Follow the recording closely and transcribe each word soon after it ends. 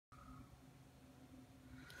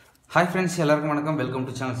Hi friends, எல்லாருக்கும் வணக்கம். Welcome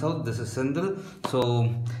to channel south. This is Senthil. So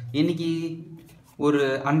இன்னைக்கு ஒரு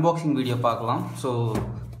அன்பாக்சிங் வீடியோ பார்க்கலாம். ஸோ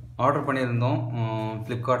ஆர்டர் பண்ணியிருந்தோம்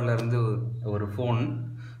ஃப்ளிப்கார்ட்டில் இருந்து ஒரு phone,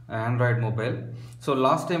 Android mobile. So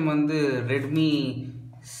last time வந்து ரெட்மி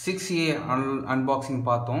 6A அன்பாக்சிங்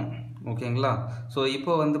பார்த்தோம், ஓகேங்களா. ஸோ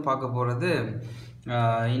இப்போ வந்து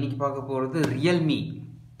இன்னைக்கு பார்க்க போகிறது ரியல்மி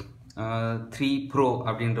 3 ப்ரோ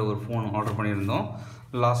அப்படின்ற ஒரு ஃபோன் ஆர்டர் பண்ணியிருந்தோம்.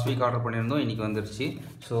 லாஸ்ட் வீக் ஆர்டர் பண்ணியிருந்தோம், இன்றைக்கி வந்துடுச்சு.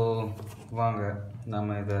 ஸோ வாங்க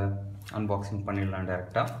நம்ம இதை அன்பாக்சிங் பண்ணிடலாம்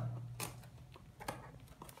டேரெக்டாக.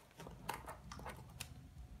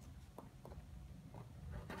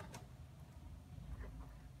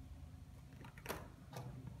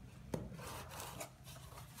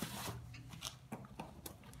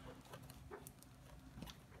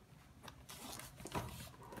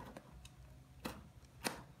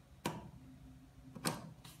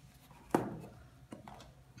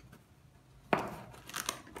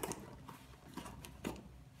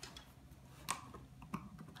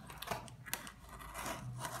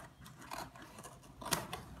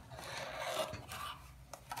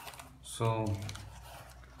 ஸோ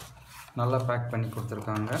நல்லா பேக் பண்ணி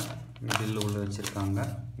கொடுத்துருக்காங்க. பில்லு உள்ளே வச்சுருக்காங்க,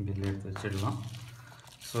 பில்லு எடுத்து வச்சிடலாம்.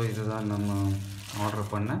 ஸோ இதுதான் நம்ம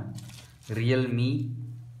ஆர்டர் பண்ண ரியல்மி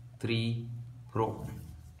 3 ப்ரோ,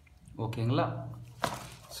 ஓகேங்களா.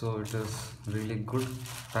 So it is really good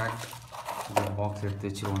fact. இந்த பாக்ஸ்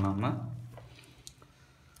எடுத்து வச்சுருவோம் நம்ம.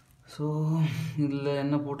 ஸோ இதில்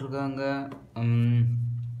என்ன போட்டிருக்காங்க,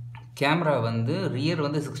 கேமரா வந்து ரியர்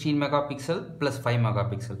வந்து 16 mega pixel plus 5 mega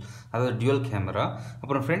pixel, அதாவது டியூவல் கேமரா.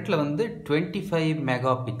 அப்புறம் ஃப்ரண்ட்டில் வந்து 25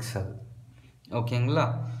 மெகா பிக்சல், ஓகேங்களா.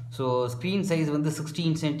 ஸோ ஸ்க்ரீன் சைஸ் வந்து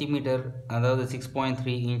 16 சென்டிமீட்டர், அதாவது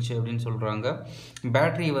 6.3 இன்ச் அப்படின்னு சொல்கிறாங்க.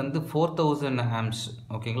 பேட்ரி வந்து 4000 ஆம்ஸ்,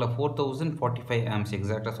 ஓகேங்களா. 4045 ஆம்ஸ்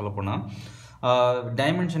எக்ஸாக்டாக சொல்லப்போனால்.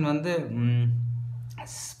 டைமென்ஷன் வந்து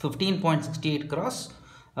 15.68 கிராஸ்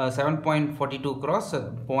 7.42 கிராஸ்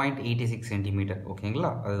 0.86 சென்டிமீட்டர்,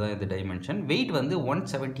 ஓகேங்களா. அதுதான் இது டைமென்ஷன். வெயிட் வந்து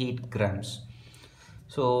 178 கிராம்ஸ்.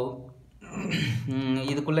 ஸோ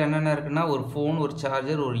இதுக்குள்ளே என்னென்ன இருக்குன்னா, ஒரு ஃபோன், ஒரு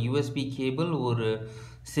சார்ஜர், ஒரு யூஎஸ்பி கேபிள், ஒரு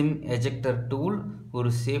சிம் எஜெக்டர் டூல்,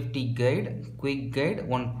 ஒரு safety guide, quick guide,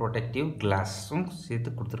 one protective கிளாஸும்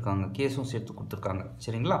சேர்த்து கொடுத்துருக்காங்க, கேஸும் சேர்த்து கொடுத்துருக்காங்க,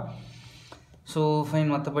 சரிங்களா. ஸோ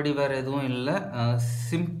ஃபைன், மற்றபடி வேறு எதுவும் இல்லை.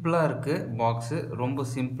 சிம்பிளாக இருக்குது பாக்ஸு, ரொம்ப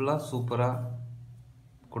சிம்பிளாக சூப்பராக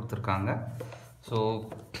கொடுத்துருக்காங்க. ஸோ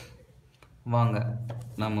வாங்க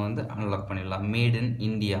நம்ம வந்து அன்லாக் பண்ணிடலாம். மேட் இன்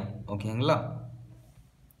இந்தியா, ஓகேங்களா.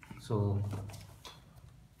 ஸோ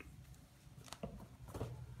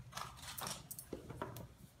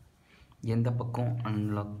எந்த பக்கம்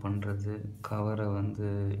அன்லாக் பண்ணுறது, கவரை வந்து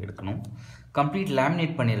எடுக்கணும். கம்ப்ளீட்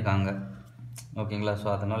லேமினேட் பண்ணியிருக்காங்க, ஓகேங்களா. ஸோ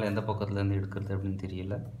அதனால் எந்த பக்கத்துலேருந்து எடுக்கிறது அப்படின்னு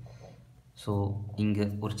தெரியல. ஸோ இங்கே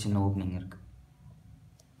ஒரு சின்ன ஓப்பனிங் இருக்குது.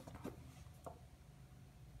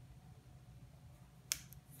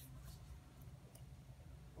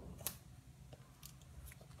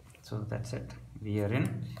 So that's it, we are in.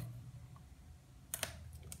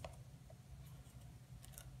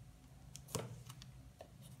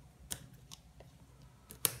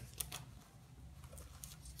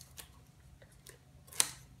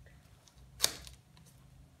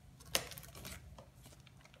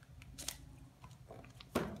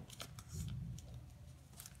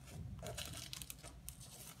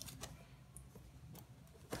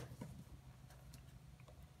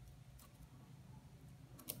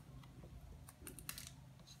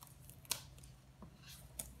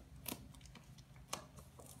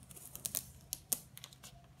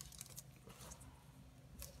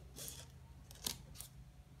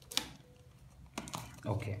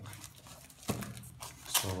 Okay,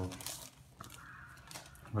 so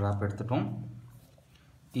rap எடுத்துட்டோம்.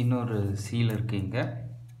 இன்னொரு சீல் இருக்குது இங்கே,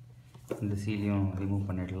 இந்த சீலையும் ரிமூவ்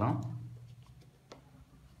பண்ணிடலாம்.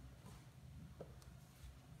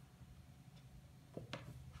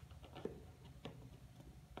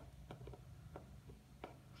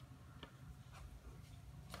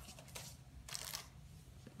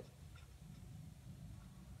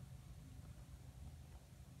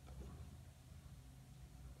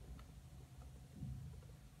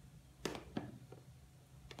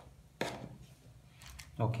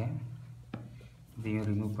 ஓகே, இதையும்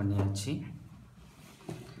ரிமூவ் பண்ணியாச்சு.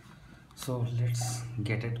 So let's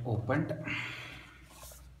get it opened.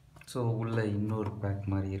 So உள்ள இன்னொரு பேக்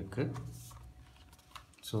மாதிரி இருக்குது.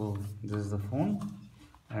 So this is the phone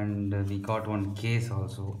and we got one case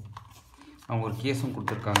also. அவங்க ஒரு கேஸும்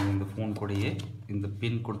கொடுத்துருக்காங்க இந்த ஃபோன் கூடயே. இந்த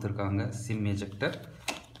பின் கொடுத்துருக்காங்க, சிம் எஜெக்டர்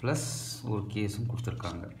ப்ளஸ் ஒரு கேஸும்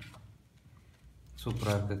கொடுத்துருக்காங்க.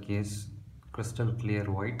 சூப்பராக இருக்க கேஸ், கிறிஸ்டல்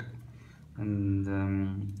கிளியர் ஒயிட் இந்த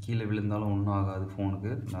கீழே விழுந்தாலும் ஒன்றும் ஆகாது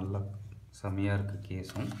ஃபோனுக்கு. நல்லா செம்மையாக இருக்குது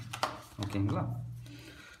கேஸும். ஓகேங்களா?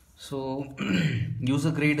 ஸோ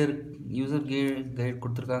யூசர் கைட்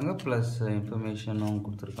கொடுத்துருக்காங்க, ப்ளஸ் இன்ஃபர்மேஷனும்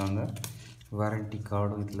கொடுத்துருக்காங்க. வாரண்டி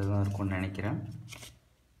கார்டும் இதில் தான் இருக்கும்னு நினைக்கிறேன்.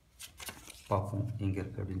 பார்ப்போம் எங்கே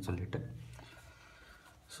இருக்குது அப்படின்னு சொல்லிட்டு.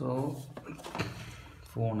 ஸோ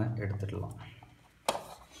ஃபோனை எடுத்துடலாம்.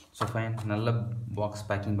 ஸோ ஃபைன், நல்ல பாக்ஸ்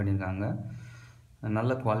பேக்கிங் பண்ணியிருக்காங்க.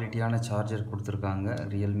 நல்ல குவாலிட்டியான சார்ஜர் கொடுத்துருக்காங்க,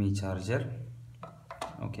 ரியல்மி சார்ஜர்.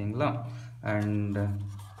 ஓகேங்களா? அண்ட்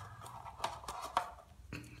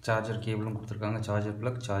சார்ஜர் கேபிளும் கொடுத்துருக்காங்க, charger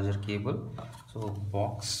plug, charger cable. So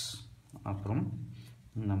box, அப்புறம்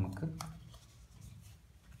நமக்கு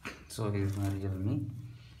ஸோ இது ரியல்மி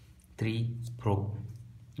 3 ப்ரோ.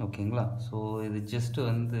 ஓகேங்களா? ஸோ இது ஜஸ்ட்டு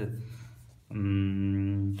வந்து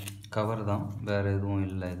கவர் தான், வேறு எதுவும்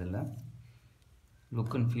இல்லை இதில்.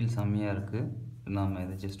 லுக் அண்ட் ஃபீல் செம்மையாக இருக்குது. நாம்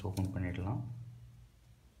இதை ஜஸ்ட் ஓப்பன் பண்ணிடலாம்.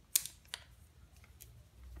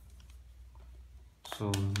 So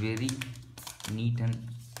very NEET and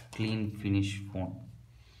clean finish phone.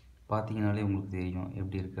 பார்த்தீங்கனாலே உங்களுக்கு தெரியும்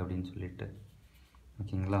எப்படி இருக்குது அப்படின்னு சொல்லிட்டு.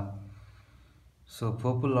 ஓகேங்களா? ஸோ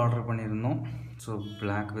பர்பிள் ஆர்டர் பண்ணியிருந்தோம். So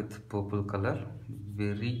black with purple colour,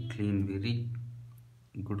 very clean, very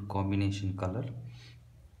good combination colour.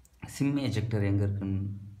 Sim ejector எங்கே இருக்குன்னு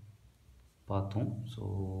பார்த்தோம். ஸோ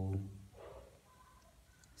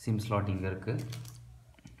சிம் ஸ்லாட் இங்கே இருக்குது,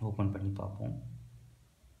 ஓப்பன் பண்ணி பார்ப்போம்.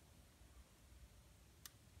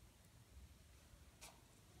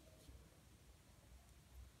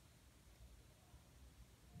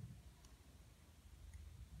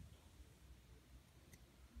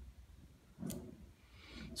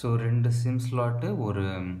 ஸோ 2 சிம் ஸ்லாட்டு, ஒரு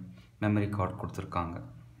மெமரி கார்டு கொடுத்துருக்காங்க,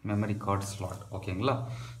 மெமரி கார்டு ஸ்லாட். ஓகேங்களா?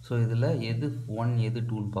 ஸோ இதில் எது 1 எது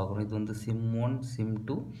 2ன்னு பார்க்குறோம். இது வந்து சிம் 1, சிம்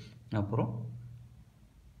 2, அப்புறம்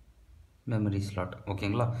மெமரி ஸ்லாட்.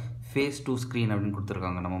 ஓகேங்களா? ஃபேஸ் டு ஸ்க்ரீன் அப்படின்னு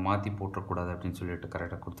கொடுத்துருக்காங்க, நம்ம மாற்றி போட்டுறக்கூடாது அப்படின்னு சொல்லிட்டு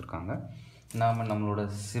கரெக்டாக கொடுத்துருக்காங்க. நாம் நம்மளோட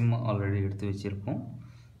சிம் ஆல்ரெடி எடுத்து வச்சுருக்கோம்.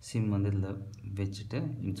 சிம் வந்து இதில் வச்சுட்டு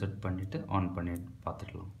இன்சர்ட் பண்ணிவிட்டு ஆன் பண்ணிட்டு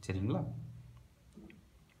பார்த்துக்கலாம். சரிங்களா?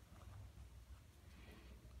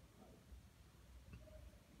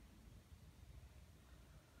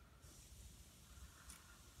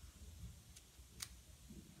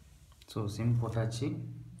 ஸோ சிம் போட்டாச்சு,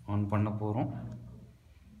 ஆன் பண்ண போகிறோம்.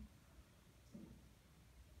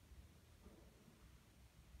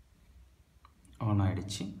 ஆன்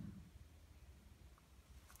ஆகிடுச்சு.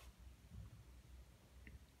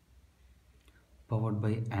 Powered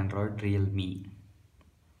by Android Realme.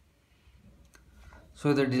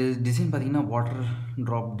 So இந்த டிசைன் பார்த்தீங்கன்னா water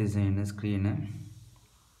drop design screen.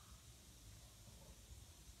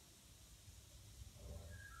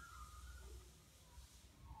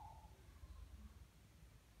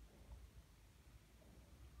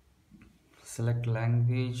 Select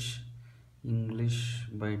language English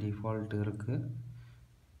by default இருக்குது.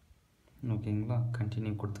 ஓகேங்களா?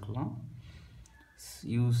 கண்டினியூ கொடுத்துக்கலாம்.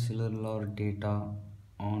 யூஸ் செல்லுலார் டேட்டா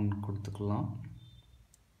ஆன் கொடுத்துக்கலாம்.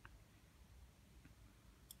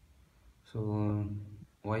 ஸோ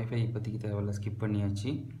வைஃபை இப்போதைக்கு தேவையில்ல, ஸ்கிப்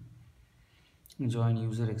பண்ணியாச்சு. Join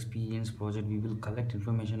user experience project. We will collect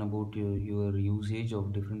information about your usage of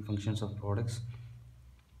different functions of products.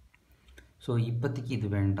 So இப்போதைக்கு இது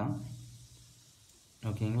வேண்டாம்.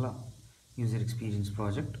 ஓகேங்களா? User experience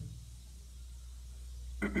project.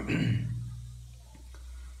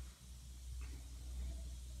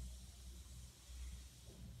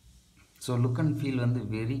 So look and feel வந்து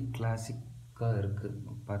very கிளாசிக்காக இருக்குது.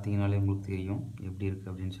 பார்த்தீங்கனாலே உங்களுக்கு தெரியும் எப்படி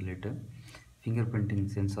இருக்குது அப்படின்னு சொல்லிட்டு. ஃபிங்கர்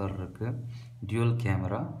பிரிண்டிங் சென்சார் இருக்குது, டியூவல்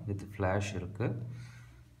கேமரா வித் ஃப்ளாஷ் இருக்குது,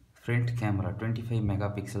 front camera 25 mega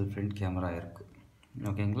pixel front camera இருக்குது.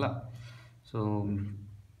 ஓகேங்களா? ஸோ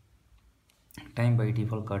டைம் பை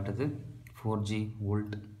டிஃபால்ட் காட்டுது, 4G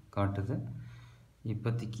வோல்ட் காட்டுது.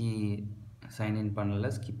 இப்போதைக்கு சைன்இன் பண்ணல,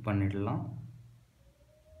 ஸ்கிப் பண்ணிடலாம்.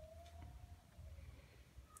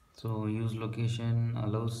 So use location,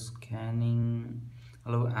 allows scanning,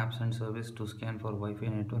 allow apps and service to scan for Wi-Fi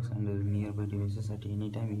networks and nearby devices at any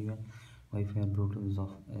time, even Wi-Fi and Bluetooth is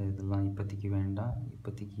off. இதெல்லாம் இப்போதைக்கு வேண்டாம்,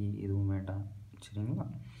 இப்போதைக்கு எதுவும் வேண்டாம். சரிங்களா?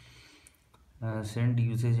 send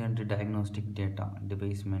usage and diagnostic data,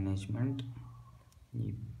 device management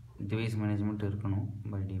இருக்கணும்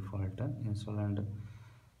by default. install and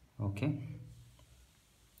okay,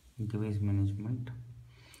 device management.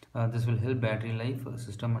 This will help battery life,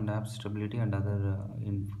 system and app stability and other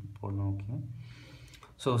info. Okay,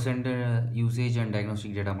 so send usage and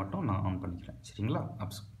diagnostic data மட்டும் நான் on பண்ணிக்கிறேன். சரிங்களா?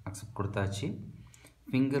 Accept கொடுத்தாச்சு.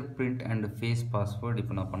 Finger print and face password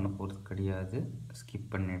இப்போ நான் பண்ண போகிறது கிடையாது, ஸ்கிப்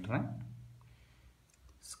பண்ணிடுறேன்.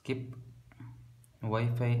 ஸ்கிப்.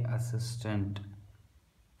 வைஃபை அசிஸ்டண்ட்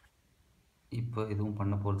இப்போ எதுவும்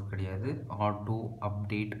பண்ண போகிறது கிடையாது. Auto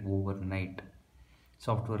update over night,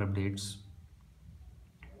 software updates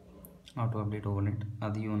auto update over night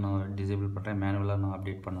அதையும் நான் டிசேபிள் பண்ணுறேன். மேனுவலாக நான்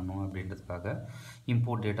அப்டேட் பண்ணணும் அப்படின்றதுக்காக.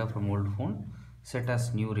 Import data from old phone, set as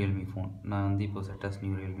new Realme phone. நான் வந்து இப்போ set as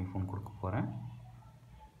new Realme phone கொடுக்க போகிறேன்.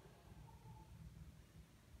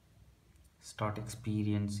 Start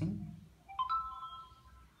experiencing.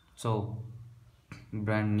 So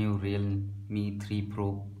brand new Realme 3 bro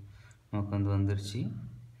நமக்கு வந்து வந்துருச்சு.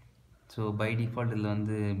 ஸோ பை டிஃபால்ட் இதில்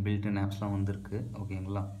வந்து பில்ட்இன் ஆப்ஸ்லாம் வந்திருக்கு.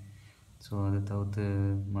 ஓகேங்களா? ஸோ அதை தவிர்த்து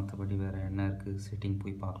மற்றபடி வேறு என்ன இருக்குது செட்டிங்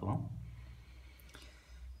போய் பார்க்கலாம்.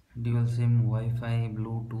 Dual sim, wifi,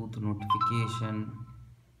 Bluetooth notification,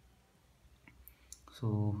 so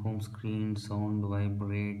home screen, sound,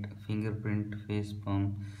 vibrate, finger print, face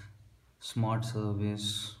pump, smart service,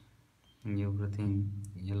 everything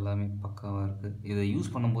எல்லாமே பக்காவாக இருக்குது. இதை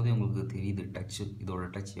யூஸ் பண்ணும்போதே உங்களுக்கு தெரியுது டச்சு, இதோட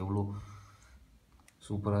டச் எவ்வளோ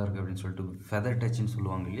சூப்பராக இருக்குது அப்படின்னு சொல்லிட்டு. ஃபெதர் டச்சுன்னு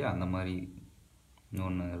சொல்லுவாங்க இல்லையா, அந்த மாதிரி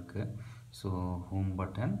ஒன்று இருக்குது. ஸோ ஹோம்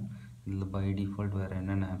பட்டன் இதில் பை டிஃபால்ட் வேறு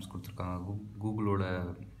என்னென்ன ஆப்ஸ் கொடுத்துருக்காங்க, கூகுளோட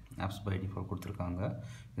ஆப்ஸ் பை டிஃபால்ட் கொடுத்துருக்காங்க.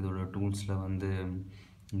 இதோட டூல்ஸில் வந்து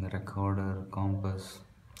இந்த recorder, compass,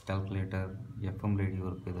 calculator, FM radio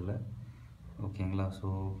இருக்குது இதில். ஓகேங்களா? ஸோ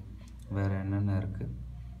வேறு என்னென்ன இருக்குது,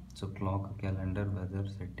 so clock, calendar, weather,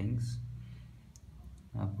 settings,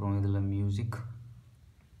 அப்புறம் இதில் music,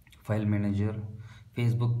 file manager,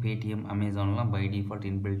 Facebook, Paytm, அமேசான்லாம் by default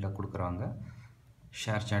இன்பில்ட்டாக கொடுக்குறாங்க.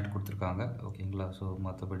 ஷேர் சேட் கொடுத்துருக்காங்க. ஓகேங்களா? ஸோ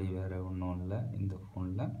மற்றபடி வேறு ஒன்றும் இல்லை. இந்த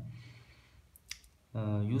ஃபோனில்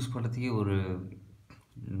யூஸ் பண்ணுறதுக்கே ஒரு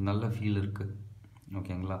நல்ல ஃபீல் இருக்குது.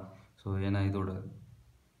 ஓகேங்களா? ஸோ ஏன்னா இதோட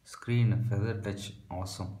ஸ்க்ரீன் ஃபெதர் டச்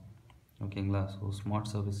ஆசம். ஓகேங்களா? ஸோ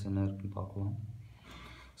ஸ்மார்ட் சர்வீஸ் என்ன இருக்குன்னு பார்க்கலாம்.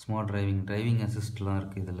 ஸ்மார்ட் டிரைவிங் அசிஸ்ட்லாம்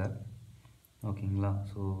இருக்குது இதில். ஓகேங்களா?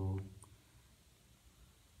 ஸோ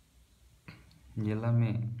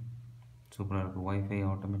எல்லாமே சூப்பராக இருக்குது. வைஃபை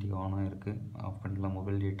ஆட்டோமேட்டிக் ஆனாக இருக்குது, ஆஃப் பண்ணிக்கலாம்.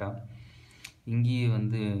 மொபைல் டேட்டா இங்கேயே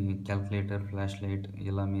வந்து கால்குலேட்டர், ஃப்ளாஷ் லைட்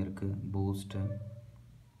எல்லாமே இருக்குது. Boost,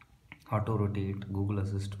 auto rotate, Google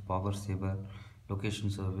assist, power சேவர்,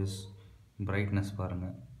 லொக்கேஷன் சர்வீஸ், பிரைட்னஸ்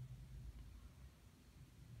பாருங்கள்,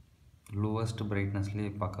 லோவஸ்ட்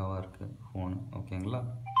பிரைட்னஸ்லேயே பக்காவாக இருக்குது ஃபோனு. ஓகேங்களா?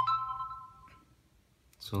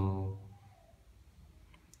 ஸோ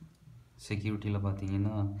செக்யூரிட்டியில்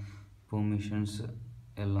பார்த்தீங்கன்னா பெர்மிஷன்ஸ்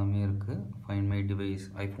எல்லாமே இருக்குது. ஃபைண்ட் மை டிவைஸ்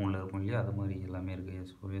ஐஃபோனில் இருக்கும் இல்லையா, அது மாதிரி எல்லாமே இருக்குது.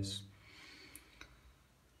 எஸ்ஓஎஸ்,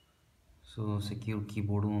 ஸோ செக்யூர்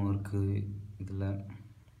கீபோர்டும் இருக்குது இதில்.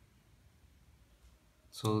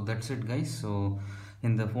 So that's it guys. So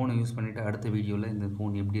இந்த ஃபோனை யூஸ் பண்ணிவிட்டு அடுத்த வீடியோவில் இந்த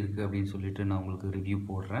ஃபோன் எப்படி இருக்குது அப்படின்னு சொல்லிட்டு நான் உங்களுக்கு ரிவ்யூ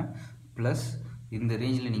போடுறேன். ப்ளஸ் இந்த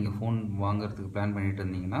ரேஞ்சில் நீங்கள் ஃபோன் வாங்குறதுக்கு பிளான் பண்ணிட்டு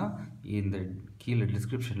இருந்தீங்கன்னா இந்த கீழே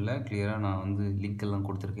டிஸ்கிரிப்ஷனில் கிளியராக நான் வந்து லிங்க் எல்லாம்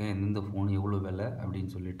கொடுத்துருக்கேன், எந்தெந்த ஃபோன் எவ்வளோ விலை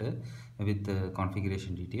அப்படின்னு சொல்லிட்டு வித்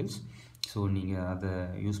கான்ஃபிகரேஷன் டீட்டெயில்ஸ். ஸோ நீங்கள் அதை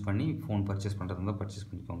யூஸ் பண்ணி ஃபோன் பர்ச்சேஸ் பண்ணுறதா பர்ச்சேஸ்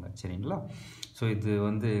பண்ணிக்கோங்க. சரிங்களா? ஸோ இது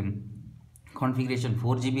வந்து கான்ஃபிகரேஷன்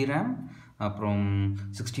 4GB ரேம், அப்புறம்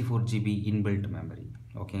 64GB இன்பில்ட் மெமரி.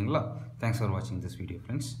 ஓகேங்களா? தேங்க்ஸ் ஃபார் வாட்சிங் this video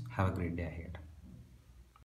friends. Have a great day ahead.